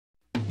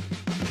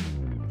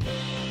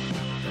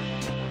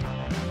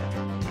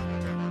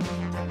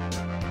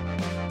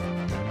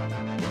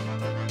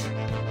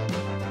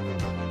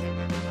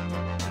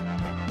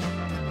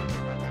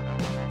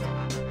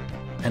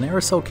An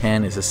aerosol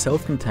can is a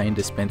self-contained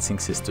dispensing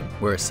system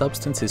where a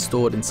substance is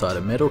stored inside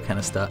a metal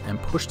canister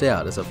and pushed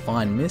out as a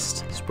fine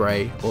mist,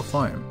 spray, or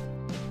foam.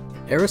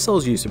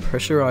 Aerosols use a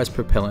pressurized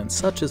propellant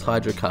such as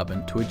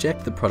hydrocarbon to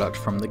eject the product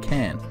from the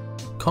can.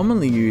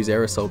 Commonly used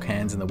aerosol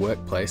cans in the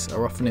workplace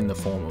are often in the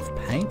form of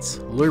paints,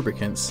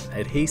 lubricants,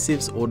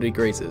 adhesives, or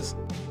degreasers.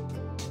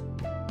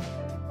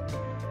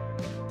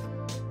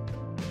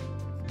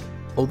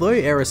 Although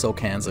aerosol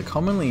cans are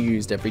commonly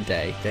used every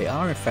day, they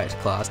are in fact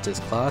classed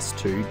as Class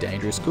 2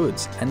 dangerous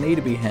goods and need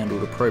to be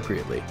handled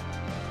appropriately.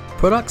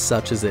 Products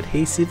such as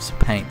adhesives,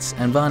 paints,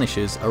 and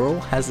varnishes are all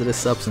hazardous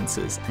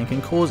substances and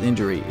can cause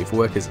injury if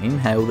workers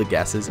inhale the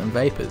gases and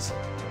vapours.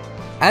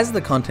 As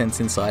the contents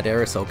inside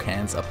aerosol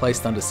cans are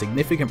placed under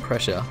significant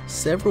pressure,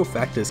 several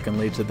factors can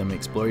lead to them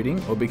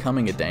exploding or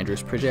becoming a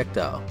dangerous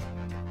projectile.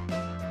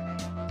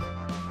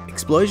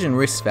 Explosion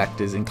risk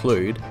factors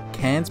include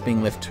cans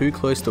being left too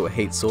close to a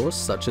heat source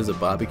such as a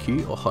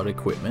barbecue or hot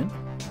equipment,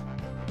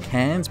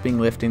 cans being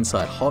left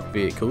inside hot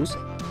vehicles,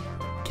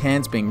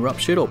 cans being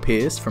ruptured or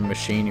pierced from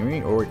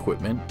machinery or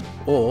equipment,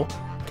 or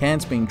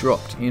cans being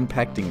dropped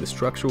impacting the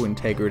structural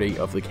integrity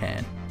of the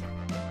can.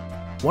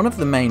 One of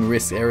the main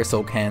risks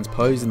aerosol cans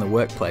pose in the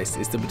workplace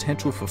is the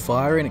potential for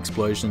fire and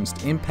explosions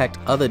to impact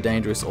other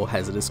dangerous or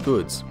hazardous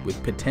goods,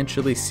 with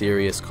potentially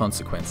serious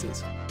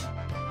consequences.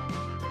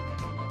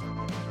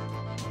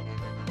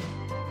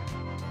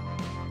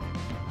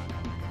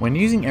 When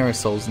using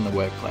aerosols in the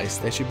workplace,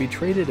 they should be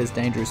treated as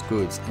dangerous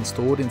goods and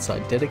stored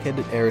inside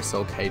dedicated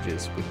aerosol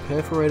cages with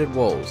perforated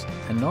walls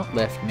and not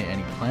left near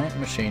any plant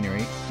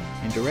machinery,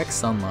 in direct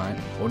sunlight,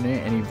 or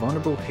near any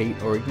vulnerable heat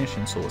or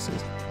ignition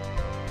sources.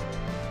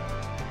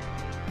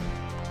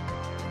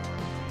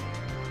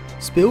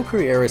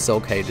 Spill-Crew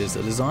aerosol cages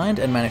are designed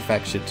and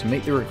manufactured to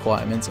meet the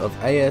requirements of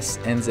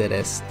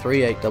AS/NZS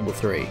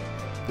 3833.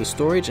 The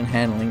storage and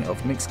handling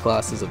of mixed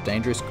classes of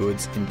dangerous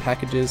goods in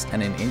packages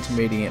and in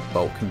intermediate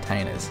bulk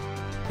containers.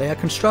 They are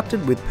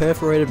constructed with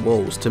perforated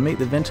walls to meet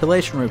the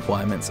ventilation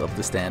requirements of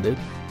the standard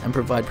and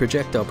provide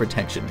projectile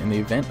protection in the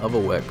event of a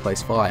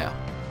workplace fire.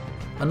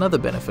 Another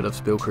benefit of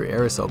Spill-Crew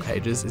aerosol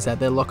cages is that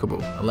they're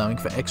lockable, allowing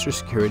for extra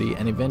security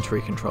and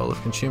inventory control of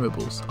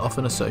consumables,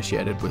 often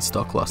associated with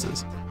stock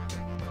losses.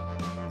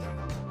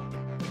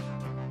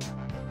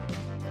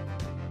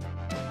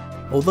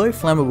 Although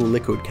flammable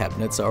liquid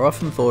cabinets are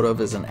often thought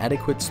of as an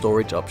adequate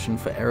storage option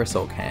for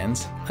aerosol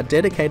cans, a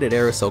dedicated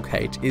aerosol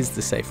cage is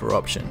the safer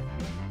option.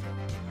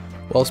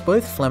 Whilst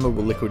both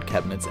flammable liquid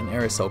cabinets and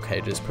aerosol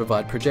cages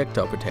provide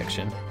projectile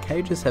protection,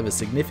 cages have a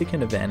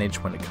significant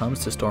advantage when it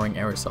comes to storing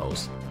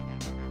aerosols.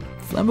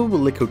 Flammable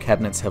liquid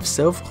cabinets have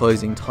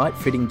self-closing,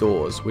 tight-fitting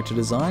doors which are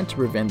designed to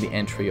prevent the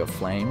entry of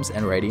flames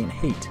and radiant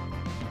heat.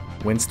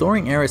 When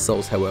storing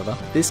aerosols, however,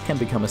 this can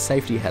become a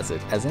safety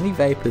hazard, as any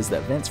vapours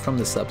that vents from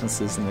the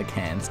substances in the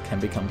cans can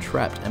become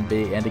trapped and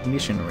be an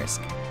ignition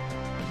risk.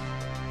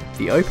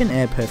 The open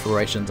air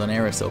perforations on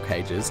aerosol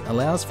cages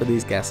allows for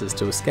these gases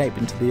to escape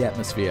into the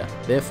atmosphere,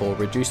 therefore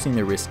reducing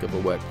the risk of a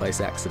workplace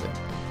accident.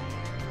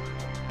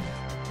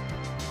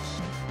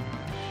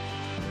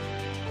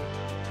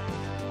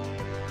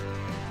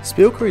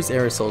 Spill-Crew's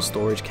aerosol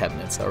storage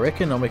cabinets are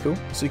economical,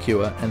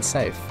 secure and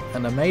safe,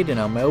 and are made in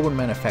our Melbourne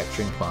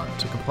manufacturing plant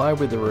to comply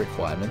with the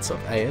requirements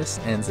of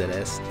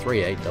AS/NZS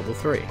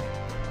 3833.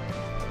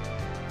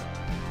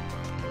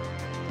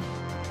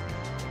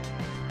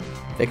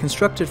 They're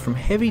constructed from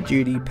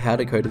heavy-duty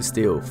powder-coated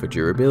steel for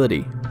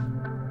durability.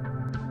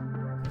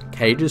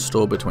 Cages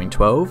store between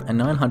 12 and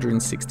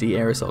 960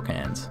 aerosol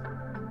cans.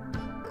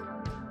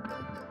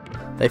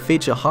 They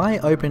feature high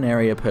open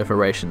area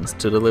perforations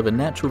to deliver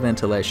natural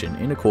ventilation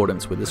in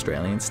accordance with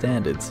Australian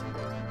standards.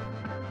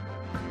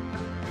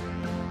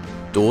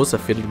 Doors are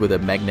fitted with a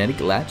magnetic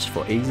latch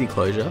for easy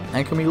closure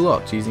and can be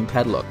locked using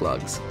padlock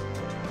lugs.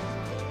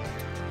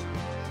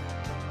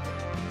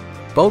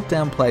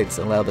 Bolt-down plates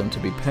allow them to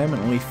be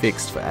permanently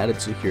fixed for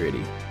added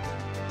security.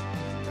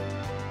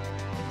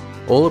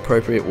 All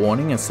appropriate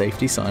warning and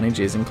safety signage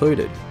is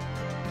included.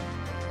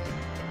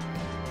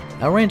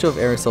 Our range of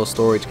aerosol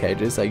storage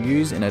cages are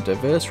used in a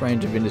diverse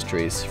range of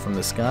industries, from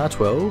the SCAR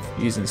 12,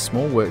 used in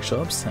small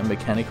workshops and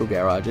mechanical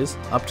garages,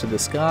 up to the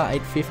SCAR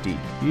 850,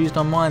 used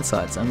on mine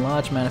sites and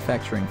large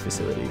manufacturing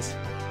facilities.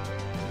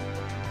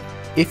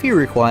 If you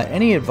require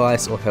any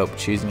advice or help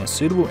choosing a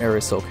suitable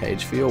aerosol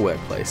cage for your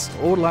workplace,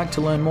 or would like to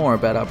learn more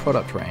about our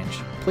product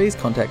range, please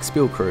contact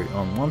Spill-Crew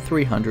on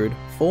 1300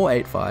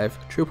 485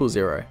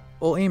 000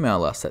 or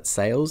email us at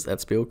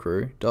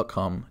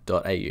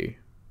sales@spillcrew.com.au.